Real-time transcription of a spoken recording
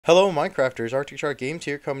Hello Minecrafters, Arctic Shark Games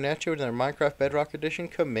here coming at you with another Minecraft Bedrock Edition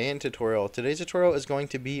command tutorial. Today's tutorial is going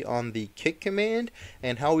to be on the kick command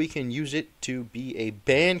and how we can use it to be a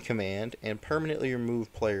ban command and permanently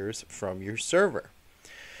remove players from your server.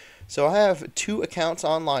 So I have two accounts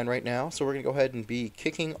online right now, so we're going to go ahead and be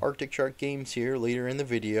kicking Arctic Shark Games here later in the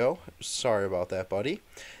video. Sorry about that, buddy.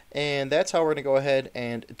 And that's how we're going to go ahead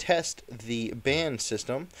and test the ban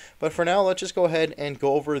system. But for now, let's just go ahead and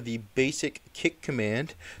go over the basic kick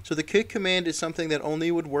command. So the kick command is something that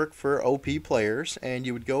only would work for OP players, and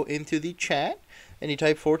you would go into the chat and you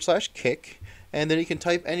type /kick, and then you can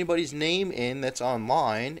type anybody's name in that's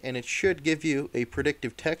online, and it should give you a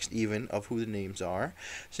predictive text even of who the names are.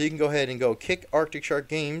 So you can go ahead and go kick Arctic Shark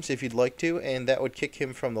Games if you'd like to, and that would kick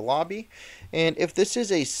him from the lobby. And if this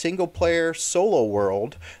is a single player solo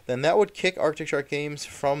world, then that would kick Arctic Shark Games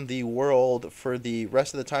from the world for the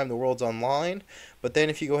rest of the time the world's online. But then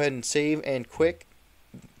if you go ahead and save and quit,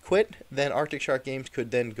 then Arctic Shark Games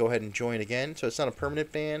could then go ahead and join again. So it's not a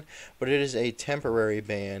permanent ban, but it is a temporary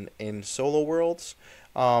ban in solo worlds.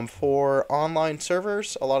 For online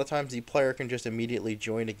servers, a lot of times the player can just immediately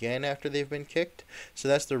join again after they've been kicked. So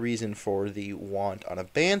that's the reason for the want on a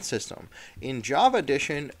ban system. In Java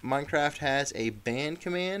Edition, Minecraft has a ban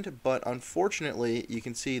command, but unfortunately you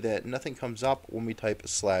can see that nothing comes up when we type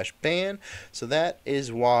 /ban. So that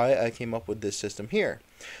is why I came up with this system here.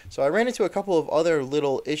 So I ran into a couple of other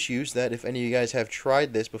little issues that if any of you guys have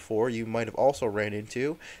tried this before, you might have also ran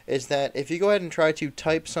into, is that if you go ahead and try to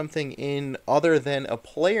type something in other than a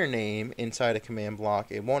player name inside a command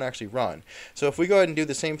block, it won't actually run. So if we go ahead and do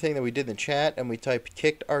the same thing that we did in the chat and we type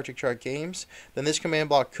kicked Arctic Shark Games, then this command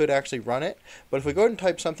block could actually run it. But if we go ahead and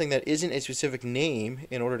type something that isn't a specific name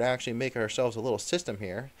in order to actually make ourselves a little system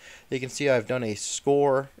here, you can see I've done a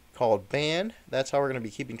score called ban. That's how we're going to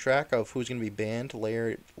be keeping track of who's going to be banned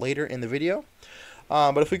later in the video.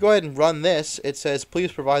 But if we go ahead and run this, it says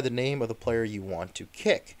please provide the name of the player you want to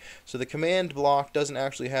kick. So the command block doesn't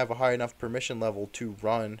actually have a high enough permission level to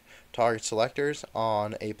run target selectors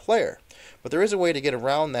on a player. But there is a way to get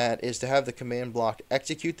around that, is to have the command block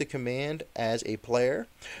execute the command as a player.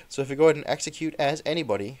 So if we go ahead and execute as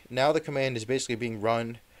anybody, now the command is basically being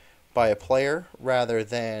run by a player rather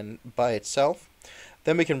than by itself.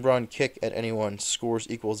 Then we can run kick at anyone, scores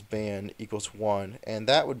equals ban equals 1, and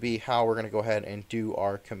that would be how we're going to go ahead and do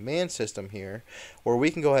our command system here, where we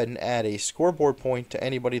can go ahead and add a scoreboard point to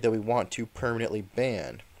anybody that we want to permanently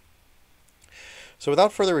ban. So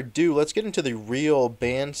without further ado, let's get into the real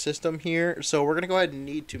ban system here. So we're going to go ahead and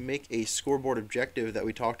need to make a scoreboard objective that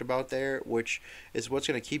we talked about there, which is what's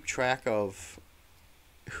going to keep track of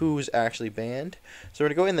who's actually banned. So we're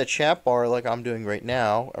going to go in the chat bar like I'm doing right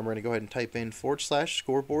now, and we're going to go ahead and type in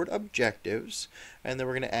 /scoreboard objectives, and then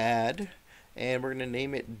we're going to add, and we're going to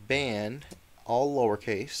name it ban, all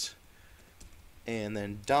lowercase, and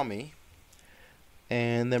then dummy,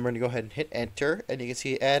 and then we're going to go ahead and hit enter, and you can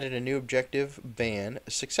see it added a new objective, ban,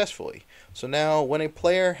 successfully. So now when a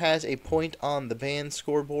player has a point on the ban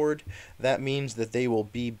scoreboard, that means that they will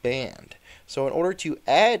be banned. So in order to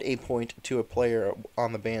add a point to a player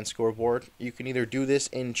on the ban scoreboard, you can either do this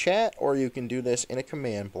in chat or you can do this in a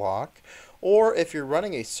command block. Or if you're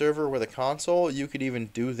running a server with a console, you could even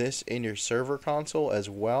do this in your server console as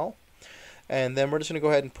well. And then we're just going to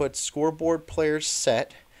go ahead and put scoreboard players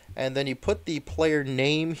set, and then you put the player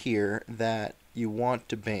name here that you want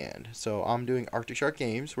to ban. So I'm doing Arctic Shark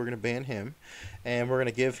Games. We're going to ban him, and we're going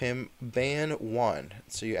to give him ban 1.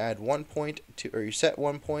 So you add 1 point to, or you set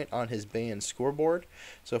 1 point on his ban scoreboard.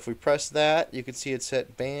 So if we press that, you can see it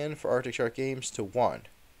set ban for Arctic Shark Games to 1.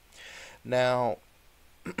 Now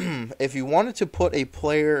if you wanted to put a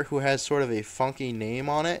player who has sort of a funky name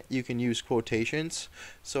on it, you can use quotations.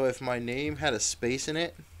 So if my name had a space in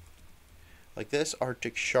it, like this,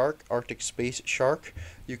 Arctic Shark, Arctic Space Shark,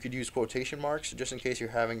 you could use quotation marks just in case you're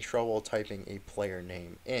having trouble typing a player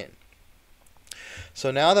name in.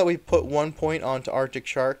 So now that we've put 1 point onto Arctic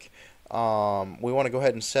Shark, we want to go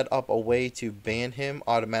ahead and set up a way to ban him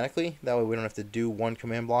automatically. That way we don't have to do one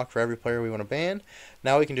command block for every player we want to ban.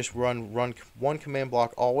 Now we can just run one command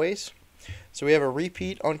block always. So we have a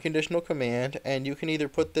repeat unconditional command, and you can either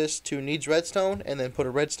put this to needs redstone and then put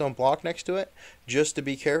a redstone block next to it just to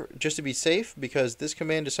be safe, because this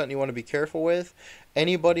command is something you want to be careful with.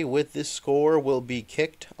 Anybody with this score will be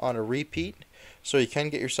kicked on a repeat, so you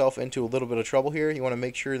can get yourself into a little bit of trouble here. You want to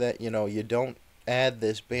make sure that you don't add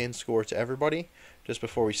this ban score to everybody just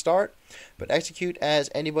before we start. But execute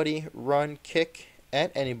as anybody, run kick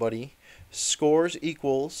at anybody, scores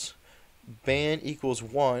equals ban equals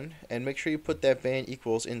 1, and make sure you put that ban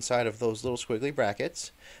equals inside of those little squiggly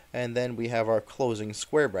brackets, and then we have our closing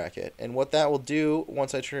square bracket. And what that will do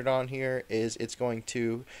once I turn it on here is it's going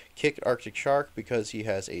to kick Arctic Shark because he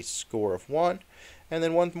has a score of 1. And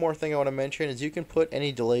then one more thing I want to mention is you can put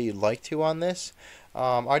any delay you'd like to on this.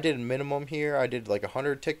 I did a minimum here. I did like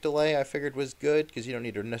 100 tick delay. I figured was good because you don't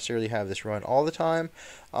need to necessarily have this run all the time.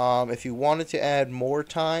 If you wanted to add more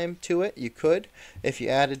time to it, you could. If you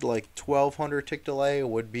added like 1200 tick delay, it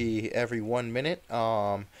would be every 1 minute.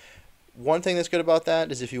 One thing that's good about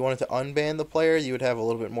that is if you wanted to unban the player, you would have a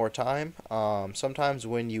little bit more time. Sometimes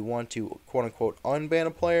when you want to quote-unquote unban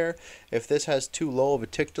a player, if this has too low of a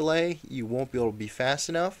tick delay, you won't be able to be fast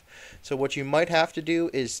enough. So what you might have to do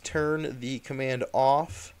is turn the command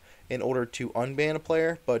off in order to unban a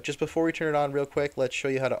player. But just before we turn it on real quick, let's show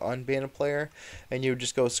you how to unban a player. And you would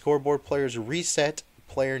just go scoreboard players reset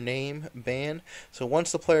player name ban. So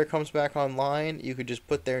once the player comes back online, you could just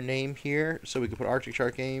put their name here. So we could put Arctic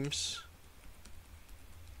Shark Games,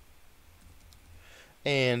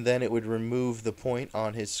 and then it would remove the point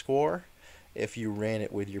on his score if you ran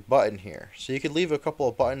it with your button here. So you could leave a couple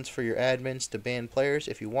of buttons for your admins to ban players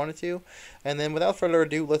if you wanted to. And then without further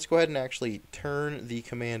ado, let's go ahead and actually turn the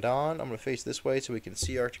command on. I'm going to face this way so we can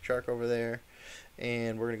see Arctic Shark over there.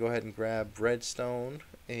 And we're going to go ahead and grab redstone,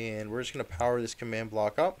 and we're just going to power this command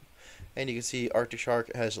block up. And you can see Arctic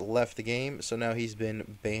Shark has left the game, so now he's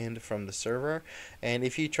been banned from the server. And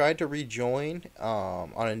if you tried to rejoin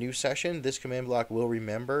on a new session, this command block will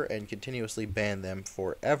remember and continuously ban them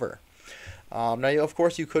forever. Now, of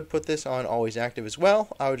course, you could put this on always active as well.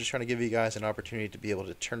 I was just trying to give you guys an opportunity to be able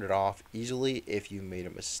to turn it off easily if you made a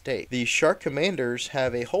mistake. The Shark Commanders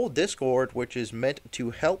have a whole Discord which is meant to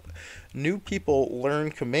help new people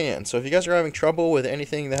learn commands. So if you guys are having trouble with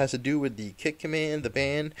anything that has to do with the kick command, the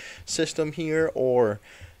ban system here, or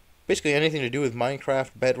basically anything to do with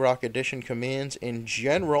Minecraft Bedrock Edition commands in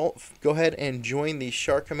general, go ahead and join the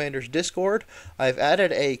Shark Commanders Discord. I've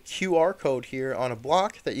added a QR code here on a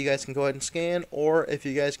block that you guys can go ahead and scan, or if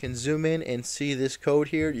you guys can zoom in and see this code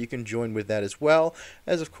here, you can join with that as well,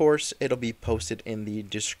 as of course it'll be posted in the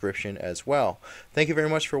description as well. Thank you very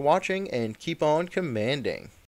much for watching, and keep on commanding.